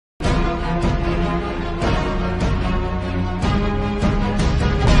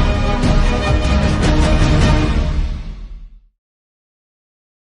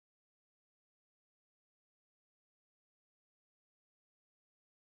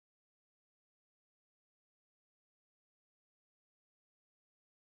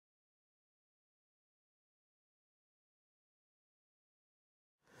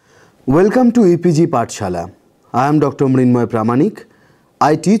Welcome to EPG Pathshala. I am Dr. Mrinmoy Pramanik.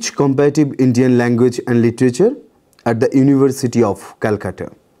 I teach comparative Indian language and literature at the University of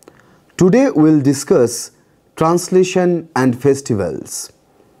Calcutta. Today we will discuss translation and festivals.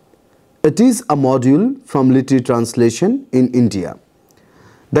 It is a module from literary translation in India.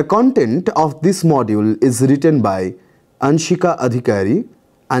 The content of this module is written by Anshika Adhikari,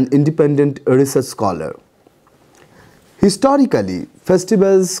 an independent research scholar. Historically,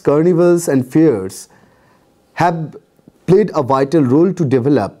 festivals, carnivals and fairs have played a vital role to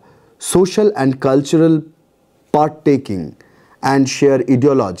develop social and cultural partaking and share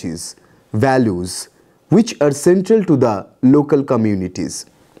ideologies, values, which are central to the local communities.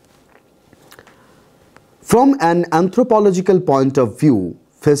 From an anthropological point of view,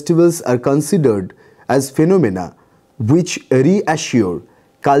 festivals are considered as phenomena which reassure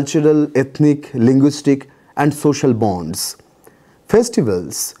cultural, ethnic, linguistic, and social bonds.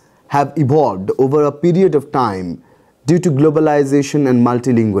 Festivals have evolved over a period of time due to globalization and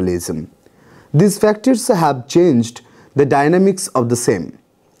multilingualism. These factors have changed the dynamics of the same.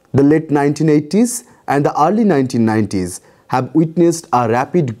 The late 1980s and the early 1990s have witnessed a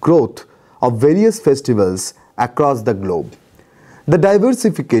rapid growth of various festivals across the globe. The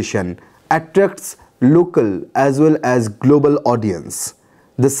diversification attracts local as well as global audience.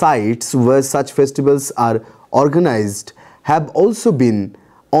 The sites where such festivals are organized have also been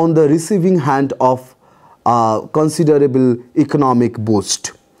on the receiving hand of a considerable economic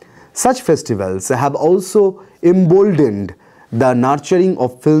boost. Such festivals have also emboldened the nurturing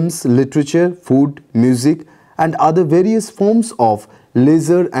of films, literature, food, music, and other various forms of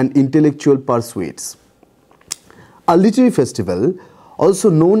leisure and intellectual pursuits. A literary festival, also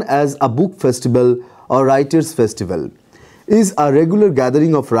known as a book festival or writers' festival, is a regular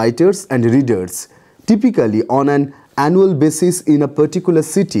gathering of writers and readers, typically on an annual basis in a particular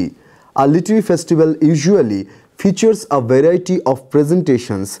city. A literary festival usually features a variety of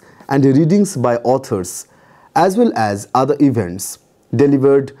presentations and readings by authors, as well as other events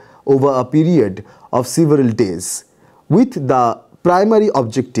delivered over a period of several days, with the primary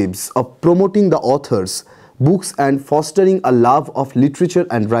objectives of promoting the authors' books and fostering a love of literature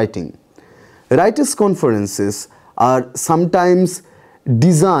and writing. Writers' conferences are sometimes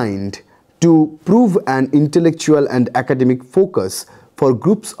designed to prove an intellectual and academic focus for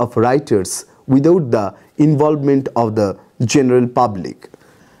groups of writers without the involvement of the general public.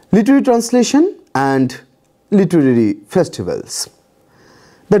 Literary translation and literary festivals.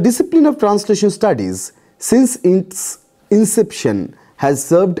 The discipline of translation studies, since its inception, has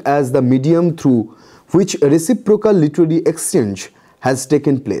served as the medium through which reciprocal literary exchange has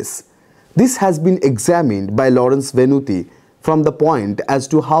taken place. This has been examined by Lawrence Venuti from the point as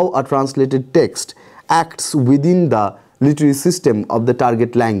to how a translated text acts within the literary system of the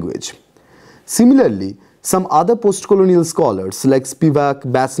target language. Similarly, some other post-colonial scholars like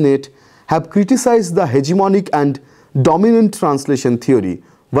Spivak, Bassett have criticized the hegemonic and dominant translation theory,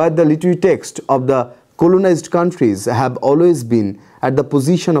 where the literary text of the colonized countries have always been at the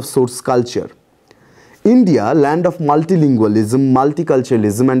position of source culture. India, land of multilingualism,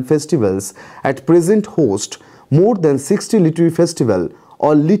 multiculturalism and festivals, at present hosts more than 60 literary festivals,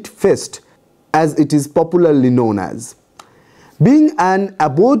 or Lit Fest as it is popularly known as. Being an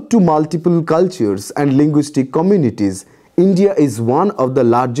abode to multiple cultures and linguistic communities, India is one of the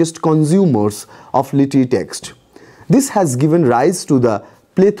largest consumers of literary text. This has given rise to the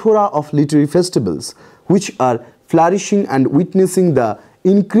plethora of literary festivals, which are flourishing and witnessing the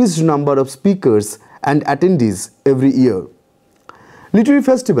increased number of speakers and attendees every year. Literary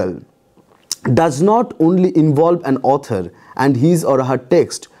festival does not only involve an author and his or her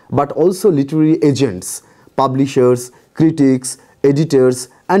text, but also literary agents, publishers, critics, editors,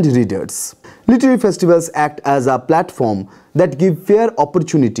 and readers. Literary festivals act as a platform that give fair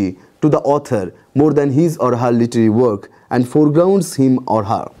opportunity to the author more than his or her literary work and foregrounds him or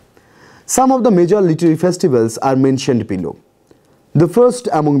her. Some of the major literary festivals are mentioned below. The first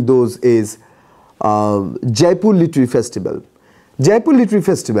among those is Jaipur Literary Festival. Jaipur Literary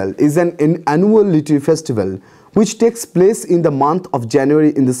Festival is an annual literary festival which takes place in the month of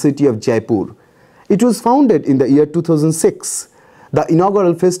January in the city of Jaipur. It was founded in the year 2006. The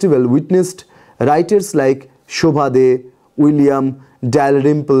inaugural festival witnessed writers like Shobha De, William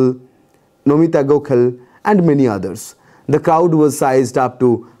Dalrymple, Nomita Gokhale, and many others. The crowd was sized up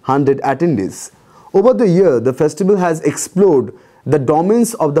to 100 attendees. Over the year, the festival has explored the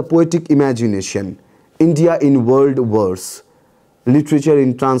domains of the poetic imagination, India in world verse, literature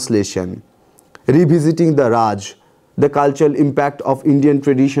in translation, revisiting the Raj, the cultural impact of Indian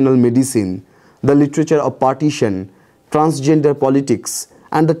traditional medicine, the literature of partition, transgender politics,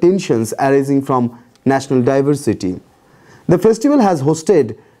 and the tensions arising from national diversity. The festival has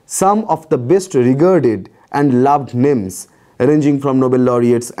hosted some of the best regarded and loved names, ranging from Nobel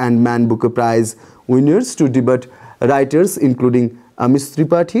laureates and Man Booker Prize winners to debate writers including Amish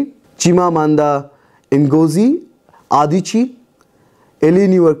Tripathi, Chimamanda Ngozi Adichie,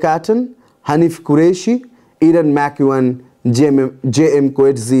 Eleanor Catton, Hanif Qureshi, Eden McEwan, J.M.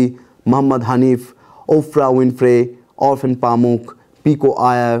 Coetzee, Muhammad Hanif, Oprah Winfrey, Orphan Pamuk, Pico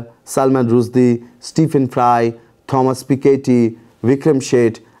Iyer, Salman Rushdie, Stephen Fry, Thomas Piketty, Vikram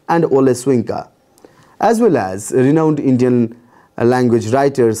Sheth, and Ole Swinka, as well as renowned Indian language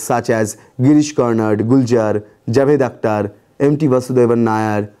writers such as Girish Karnad, Guljar, Javed Akhtar, M.T. Vasudevan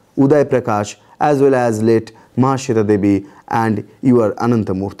Nair, Uday Prakash, as well as late Mahashweta Devi and U.R.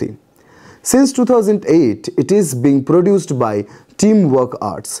 Anantamurthy. Since 2008, it is being produced by Teamwork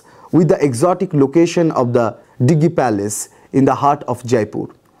Arts with the exotic location of the Diggi Palace in the heart of Jaipur.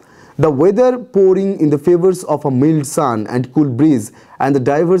 The weather pouring in the favors of a mild sun and cool breeze, and the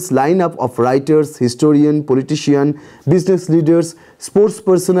diverse lineup of writers, historians, politicians, business leaders, sports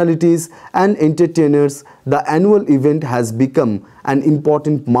personalities and entertainers, the annual event has become an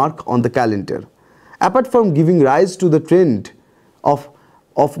important mark on the calendar. Apart from giving rise to the trend of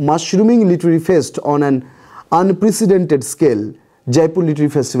mushrooming literary fest on an unprecedented scale, Jaipur Literary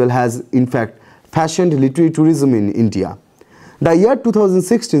Festival has in fact fashioned literary tourism in India. The year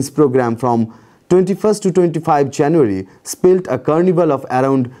 2016's program from 21st to 25 January spelled a carnival of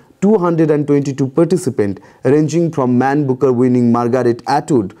around 222 participants, ranging from Man Booker winning Margaret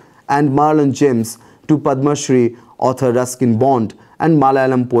Atwood and Marlon James to Padma Shri author Ruskin Bond and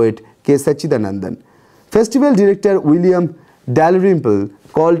Malayalam poet K. Sachidanandan. Festival director William Dalrymple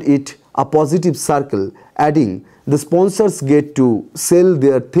called it a positive circle, adding, "The sponsors get to sell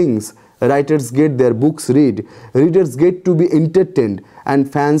their things, writers get their books read, readers get to be entertained,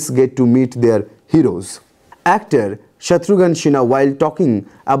 and fans get to meet their heroes." Actor Shatrughan Sinha, while talking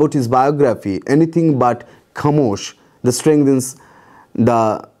about his biography, Anything But Khamosh, the strengthens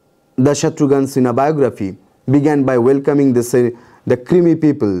the Shatrughan Sinha biography, began by welcoming the creamy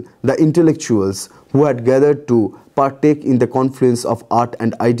people, the intellectuals who had gathered to partake in the confluence of art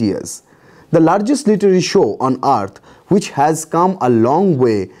and ideas. The largest literary show on earth, which has come a long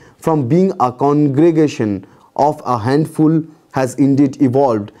way from being a congregation of a handful, has indeed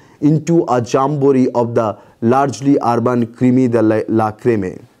evolved into a jamboree of the largely urban creme de la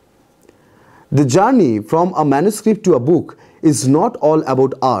creme. The journey from a manuscript to a book is not all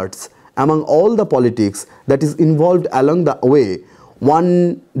about arts. Among all the politics that is involved along the way,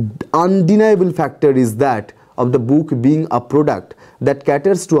 one undeniable factor is that of the book being a product that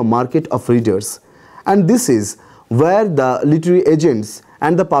caters to a market of readers. And this is where the literary agents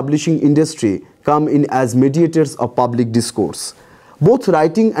and the publishing industry come in as mediators of public discourse. Both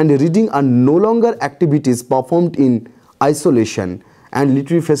writing and reading are no longer activities performed in isolation, and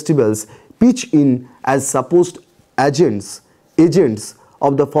literary festivals pitch in as supposed agents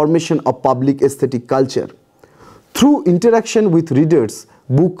of the formation of public aesthetic culture. Through interaction with readers,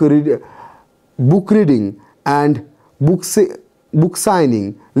 book reading and book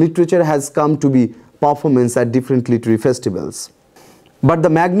signing, literature has come to be performance at different literary festivals. But the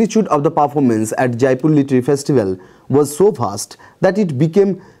magnitude of the performance at Jaipur Literary Festival was so vast that it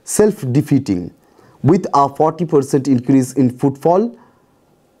became self-defeating. With a 40% increase in footfall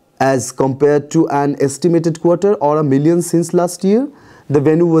as compared to an estimated quarter or a million since last year, the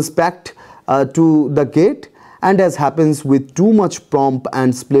venue was packed to the gate, and as happens with too much pomp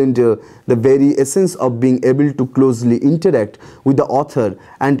and splendor, the very essence of being able to closely interact with the author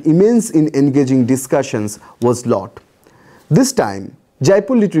and immense in engaging discussions was lost. This time,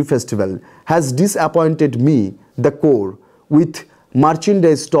 Jaipur Literary Festival has disappointed me, the core, with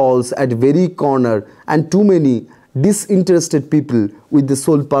merchandise stalls at very corner and too many disinterested people with the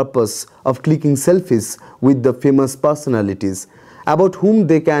sole purpose of clicking selfies with the famous personalities, about whom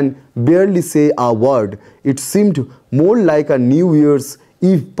they can barely say a word. It seemed more like a New Year's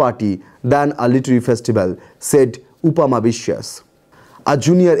Eve party than a literary festival, said Upama Biswas, a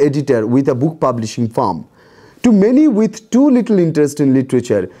junior editor with a book publishing firm. To many with too little interest in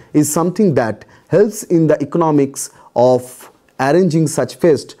literature is something that helps in the economics of arranging such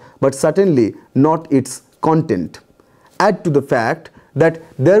fest, but certainly not its content. Add to the fact that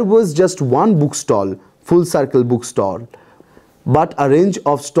there was just one bookstall, Full Circle bookstore, but a range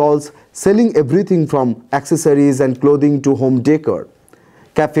of stalls selling everything from accessories and clothing to home decor.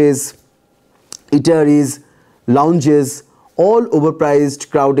 Cafes, eateries, lounges, all overpriced,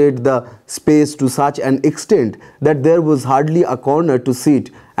 crowded the space to such an extent that there was hardly a corner to sit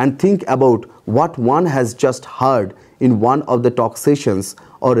and think about what one has just heard in one of the talk sessions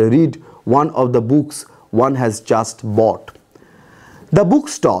or read one of the books one has just bought. The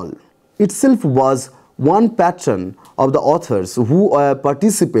bookstall itself was one patron of the authors who were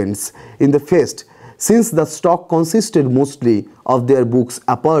participants in the fest, since the stock consisted mostly of their books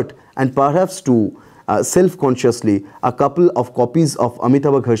apart and perhaps too self-consciously a couple of copies of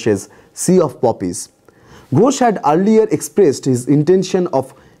Amitabh Ghosh's Sea of Poppies. Ghosh had earlier expressed his intention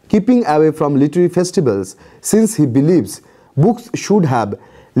of keeping away from literary festivals, since he believes books should have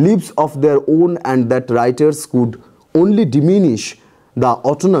lives of their own and that writers could only diminish the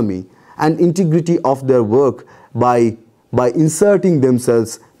autonomy and integrity of their work by inserting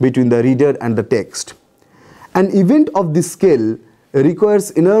themselves between the reader and the text. An event of this scale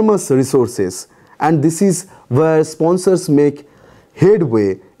requires enormous resources, and this is where sponsors make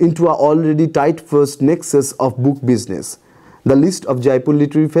headway into a already tight first nexus of book business. The list of Jaipur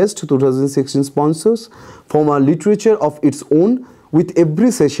Literary Fest 2016 sponsors form a literature of its own, with every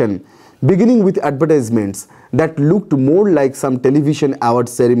session beginning with advertisements that looked more like some television award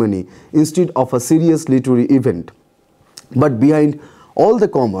ceremony instead of a serious literary event. But behind all the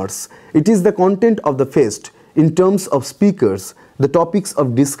commerce, it is the content of the fest in terms of speakers, the topics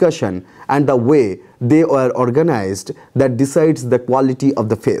of discussion and the way they were organized that decides the quality of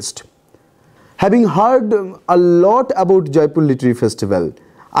the fest. Having heard a lot about Jaipur Literary Festival,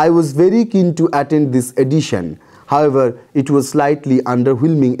 I was very keen to attend this edition. However, it was slightly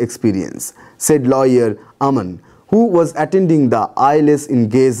underwhelming experience, said lawyer Aman, who was attending the ILS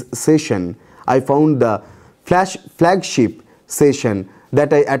Engage session. I found the flagship session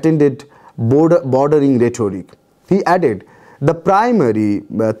that I attended bordering rhetoric. He added, the primary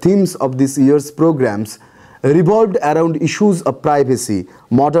themes of this year's programs revolved around issues of privacy,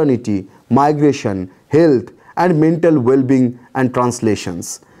 modernity, migration, health, and mental well-being and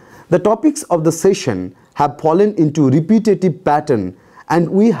translations. The topics of the session have fallen into repetitive pattern, and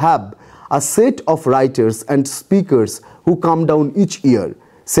we have a set of writers and speakers who come down each year,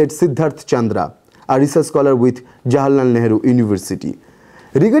 said Siddharth Chandra, a research scholar with Jawaharlal Nehru University.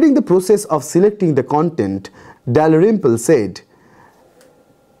 Regarding the process of selecting the content, Dalrymple said,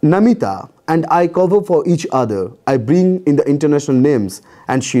 Namita and I cover for each other. I bring in the international names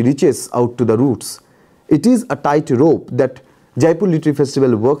and she reaches out to the roots. It is a tight rope that Jaipur Literary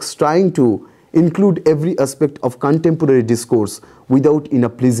Festival works, trying to include every aspect of contemporary discourse without in a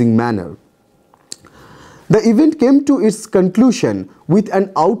pleasing manner. The event came to its conclusion with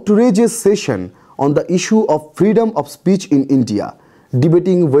an outrageous session on the issue of freedom of speech in India,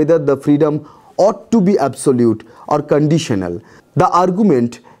 debating whether the freedom ought to be absolute or conditional. The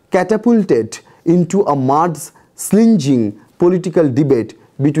argument catapulted into a mud-slinging political debate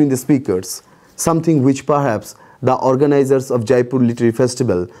between the speakers, something which perhaps the organizers of Jaipur Literary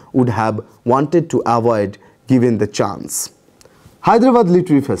Festival would have wanted to avoid given the chance. Hyderabad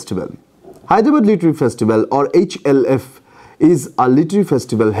Literary Festival. Hyderabad Literary Festival, or HLF, is a literary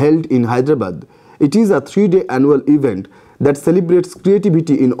festival held in Hyderabad. It is a 3-day annual event that celebrates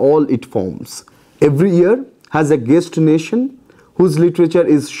creativity in all its forms. Every year has a guest nation whose literature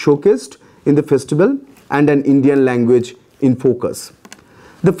is showcased in the festival and an Indian language in focus.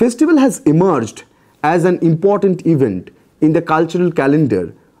 The festival has emerged as an important event in the cultural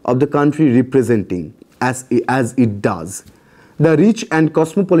calendar of the country, representing, as it does, the rich and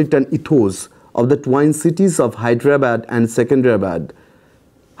cosmopolitan ethos of the twin cities of Hyderabad and Secunderabad.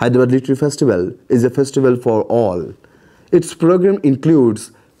 Hyderabad Literary Festival is a festival for all. Its program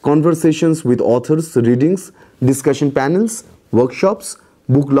includes conversations with authors, readings, discussion panels, workshops,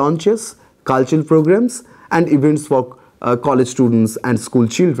 book launches, cultural programs, and events for college students and school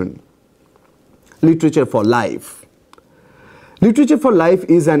children. Literature for Life. Literature for Life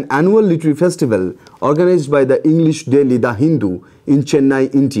is an annual literary festival organized by the English daily The Hindu in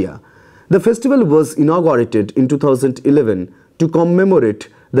Chennai, India. The festival was inaugurated in 2011 to commemorate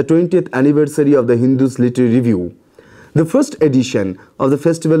the 20th anniversary of the Hindu's Literary Review. The first edition of the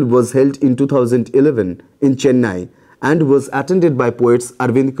festival was held in 2011 in Chennai and was attended by poets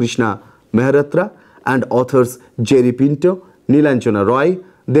Arvind Krishna Mehratra and authors Jerry Pinto, Nilanjana Roy,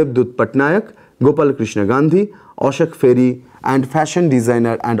 Devdut Patnaik, Gopal Krishna Gandhi, Ashok Ferry, and fashion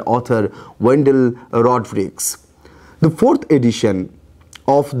designer and author Wendell Rodrigues. The fourth edition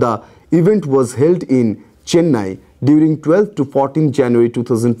of the event was held in Chennai during 12 to 14 January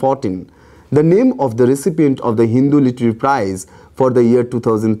 2014. The name of the recipient of the Hindu Literary Prize for the year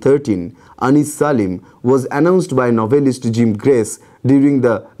 2013, Anis Salim, was announced by novelist Jim Grace during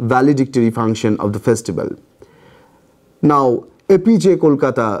the valedictory function of the festival. Now, APJ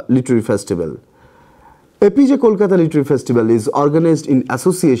Kolkata Literary Festival. APJ Kolkata Literary Festival is organized in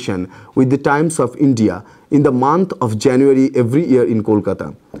association with the Times of India in the month of January every year in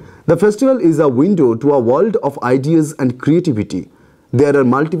Kolkata. The festival is a window to a world of ideas and creativity. There are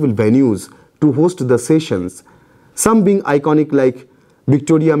multiple venues to host the sessions, some being iconic like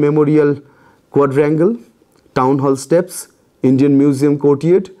Victoria Memorial Quadrangle, Town Hall Steps, Indian Museum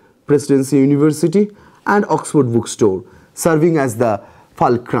Courtyard, Presidency University and Oxford Bookstore, serving as the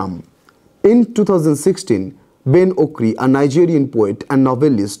fulcrum. In 2016, Ben Okri, a Nigerian poet and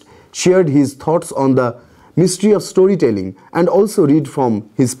novelist, shared his thoughts on the mystery of storytelling and also read from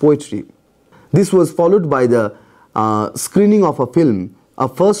his poetry. This was followed by the screening of a film, a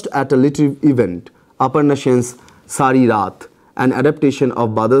first at a literary event, Aparna Sen's Sari Raat, an adaptation of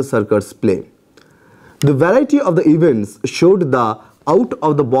Badal Sarkar's play. The variety of the events showed the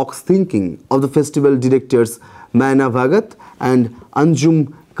out-of-the-box thinking of the festival directors Maina Bhagat and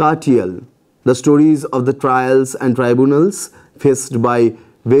Anjum Katyal. The stories of the trials and tribunals faced by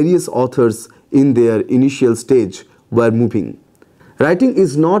various authors in their initial stage were moving. Writing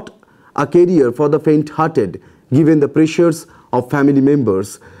is not a career for the faint-hearted, given the pressures of family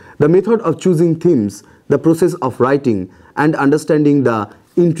members. The method of choosing themes, the process of writing, and understanding the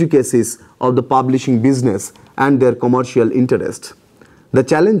intricacies of the publishing business and their commercial interest. The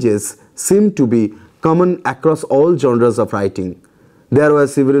challenges seem to be common across all genres of writing. There were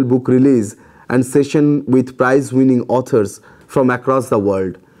several book releases and sessions with prize-winning authors from across the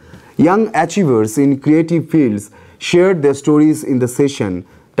world. Young achievers in creative fields shared their stories in the session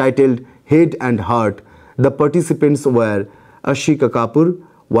titled Head and Heart. The participants were Ashika Kapoor,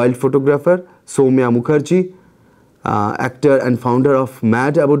 wild photographer, Soumya Mukherjee, actor and founder of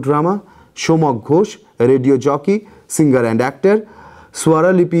Mad About Drama, Shomak Ghosh, radio jockey, singer and actor,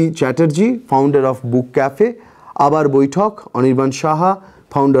 Swaralipi Chatterjee, founder of Book Cafe, Abar Boitok, Anirban Shaha,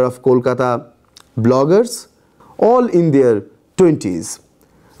 founder of Kolkata Bloggers, all in their 20s.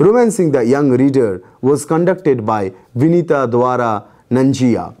 Romancing the Young Reader was conducted by Vinita Dwara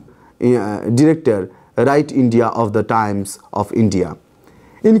Nanjia, director, Right India of the Times of India.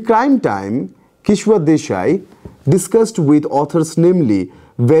 In Crime Time, Kishwar Desai discussed with authors namely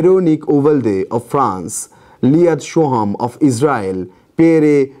Veronique Ovalde of France, Liad Shoham of Israel,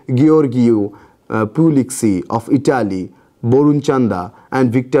 Pere Georgiou Pulixi of Italy, Borun Chanda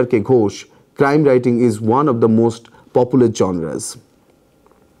and Victor K. Ghosh. Crime writing is one of the most popular genres.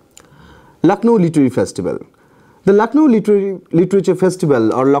 Lucknow Literary Festival. The Lucknow Literature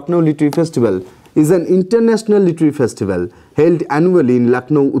Festival or Lucknow Literary Festival is an international literary festival held annually in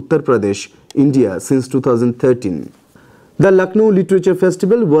Lucknow, Uttar Pradesh, India since 2013. The Lucknow Literature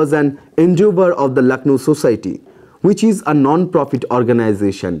Festival was an endeavor of the Lucknow Society, which is a non-profit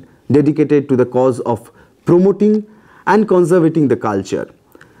organization dedicated to the cause of promoting and conserving the culture,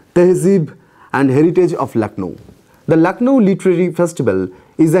 tehzeeb and heritage of Lucknow. The Lucknow Literary Festival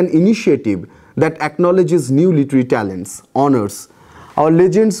is an initiative that acknowledges new literary talents, honors our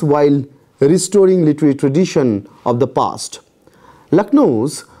legends while restoring literary tradition of the past.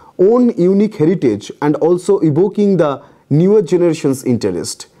 Lucknow's own unique heritage and also evoking the newer generation's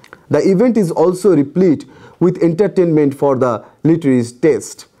interest. The event is also replete with entertainment for the literary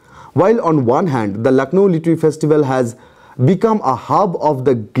taste. While on one hand, the Lucknow Literary Festival has become a hub of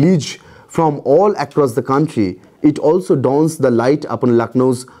the glitch from all across the country, it also dawns the light upon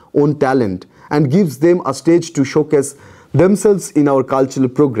Lucknow's own talent and gives them a stage to showcase themselves in our cultural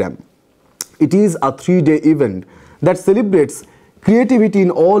program. It is a 3-day event that celebrates creativity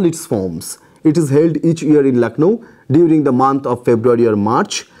in all its forms. It is held each year in Lucknow during the month of February or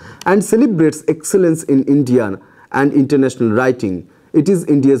March and celebrates excellence in Indian and international writing. It is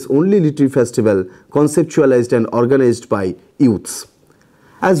India's only literary festival conceptualized and organized by youths.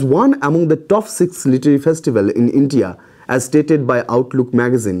 As one among the top 6 literary festivals in India, as stated by Outlook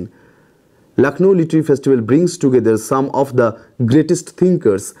magazine, Lucknow Literary Festival brings together some of the greatest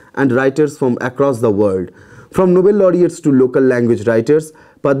thinkers and writers from across the world, from Nobel laureates to local language writers,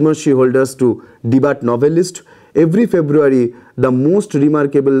 Padma Shri holders to debate novelists. Every February, the most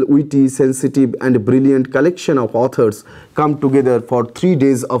remarkable, witty, sensitive and brilliant collection of authors come together for 3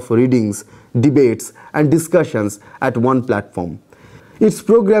 days of readings, debates and discussions at one platform. Its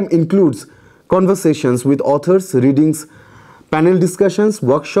program includes conversations with authors, readings, panel discussions,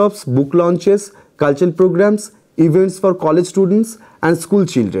 workshops, book launches, cultural programs, events for college students and school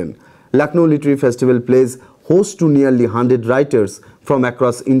children. Lucknow Literary Festival plays host to nearly 100 writers from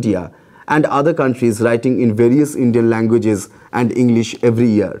across India and other countries writing in various Indian languages and English every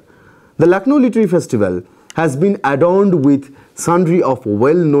year. The Lucknow Literary Festival has been adorned with sundry of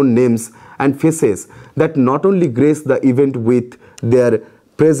well-known names and faces that not only grace the event with their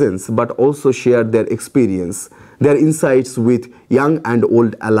presence but also share their experience, their insights with young and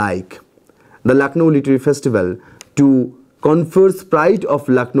old alike. The Lucknow Literary Festival to confers Pride of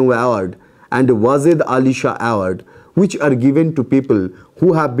Lucknow Award and Wazid Ali Shah Award, which are given to people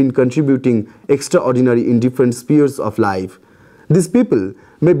who have been contributing extraordinary in different spheres of life. These people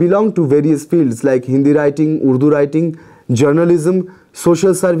may belong to various fields like Hindi writing, Urdu writing, journalism,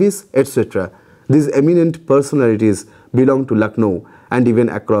 social service, etc. These eminent personalities belong to Lucknow and even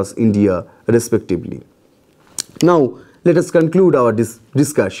across India respectively. Now, let us conclude our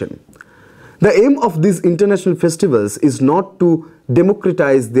discussion. The aim of these international festivals is not to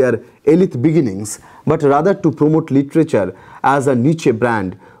democratize their elite beginnings, but rather to promote literature as a niche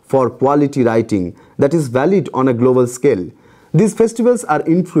brand for quality writing that is valid on a global scale. These festivals are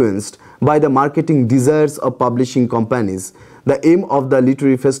influenced by the marketing desires of publishing companies. The aim of the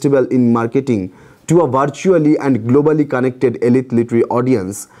literary festival in marketing to a virtually and globally connected elite literary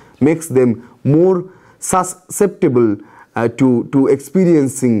audience makes them more susceptible to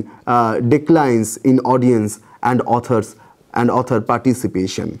experiencing declines in audience and author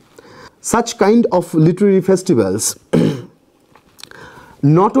participation. Such kind of literary festivals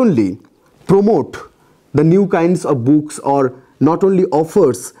not only promote the new kinds of books or not only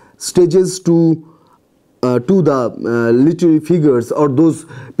offers stages to the literary figures or those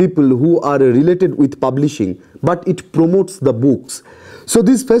people who are related with publishing, but it promotes the books. So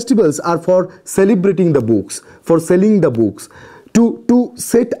these festivals are for celebrating the books, for selling the books, to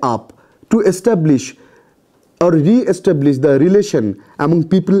set up, to establish or re-establish the relation among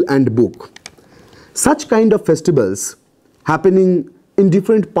people and book. Such kind of festivals happening in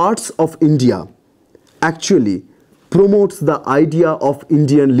different parts of India actually promotes the idea of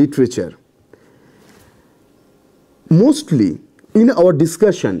Indian literature. Mostly in our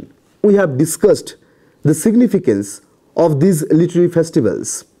discussion, we have discussed the significance of these literary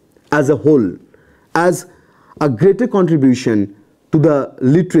festivals as a whole, as a greater contribution to the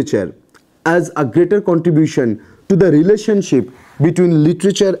literature, as a greater contribution to the relationship between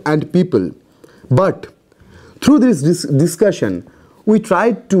literature and people. But through this discussion, we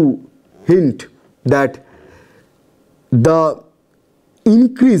tried to hint that the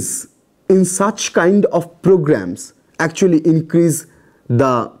increase in such kind of programs actually increase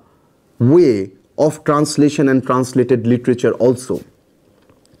the way of translation and translated literature also.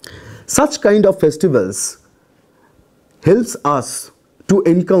 Such kind of festivals helps us to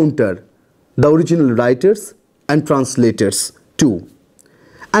encounter the original writers and translators too.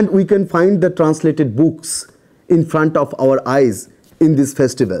 And we can find the translated books in front of our eyes in these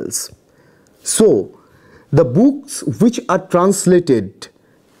festivals. So, the books which are translated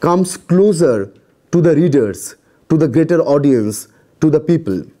comes closer to the readers, to the greater audience, to the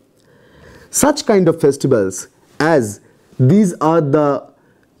people. Such kind of festivals, as these are the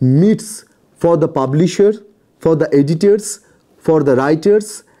meets for the publisher, for the editors, for the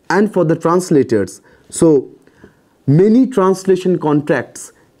writers and for the translators. So many translation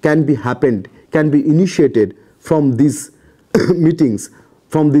contracts can be initiated from these meetings,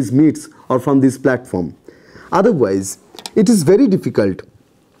 from these meets or from this platform. Otherwise, it is very difficult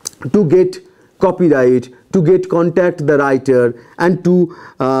to get copyright, to contact the writer and to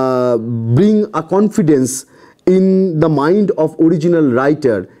bring a confidence in the mind of original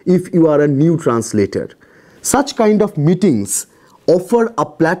writer if you are a new translator. Such kind of meetings offer a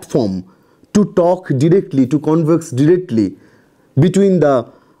platform to talk directly, to converse directly between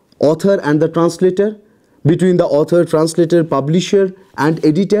the author and the translator, between the author, translator, publisher and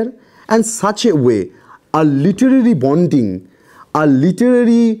editor, and such a way a literary bonding, a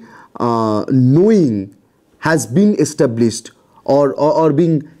literary knowing has been established or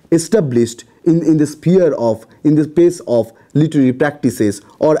being established in the sphere of, in the space of literary practices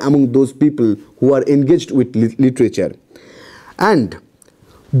or among those people who are engaged with literature. And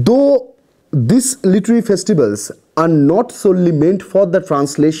though these literary festivals are not solely meant for the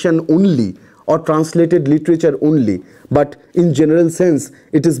translation only or translated literature only, but in general sense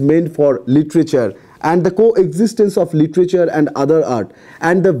it is meant for literature and the coexistence of literature and other art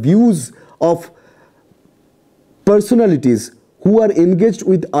and the views of personalities who are engaged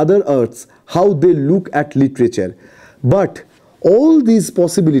with other arts, how they look at literature. But all these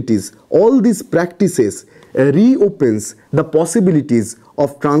possibilities, all these practices reopens the possibilities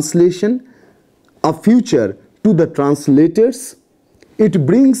of translation, a future to the translators. It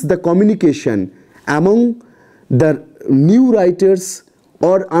brings the communication among the new writers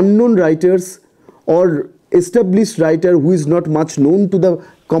or unknown writers or established writer who is not much known to the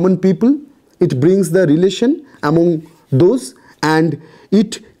common people. It brings the relation among those and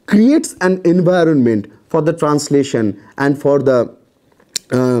it creates an environment for the translation and for the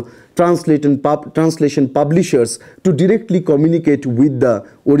translation publishers to directly communicate with the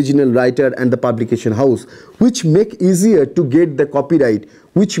original writer and the publication house, which make easier to get the copyright,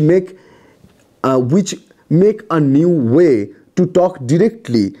 which make a new way to talk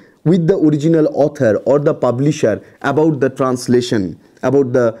directly with the original author or the publisher about the translation,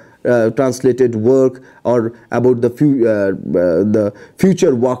 about the translated work, or about the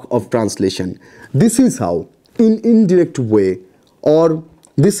future work of translation. This is how, in indirect way, or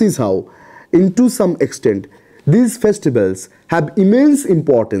this is how, into some extent, these festivals have immense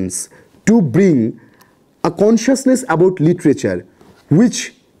importance to bring a consciousness about literature,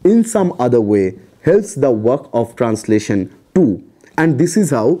 which in some other way helps the work of translation too. And this is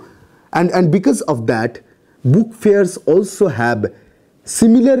how, and because of that, book fairs also have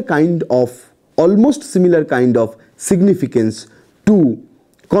almost similar kind of significance to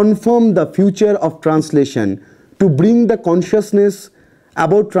confirm the future of translation, to bring the consciousness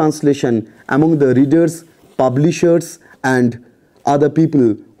about translation among the readers, publishers, and other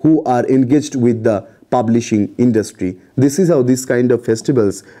people who are engaged with the publishing industry. This is how this kind of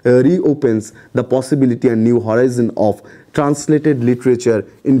festivals reopens the possibility and new horizon of translated literature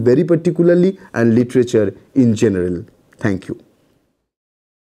in very particularly, and literature in general. Thank you.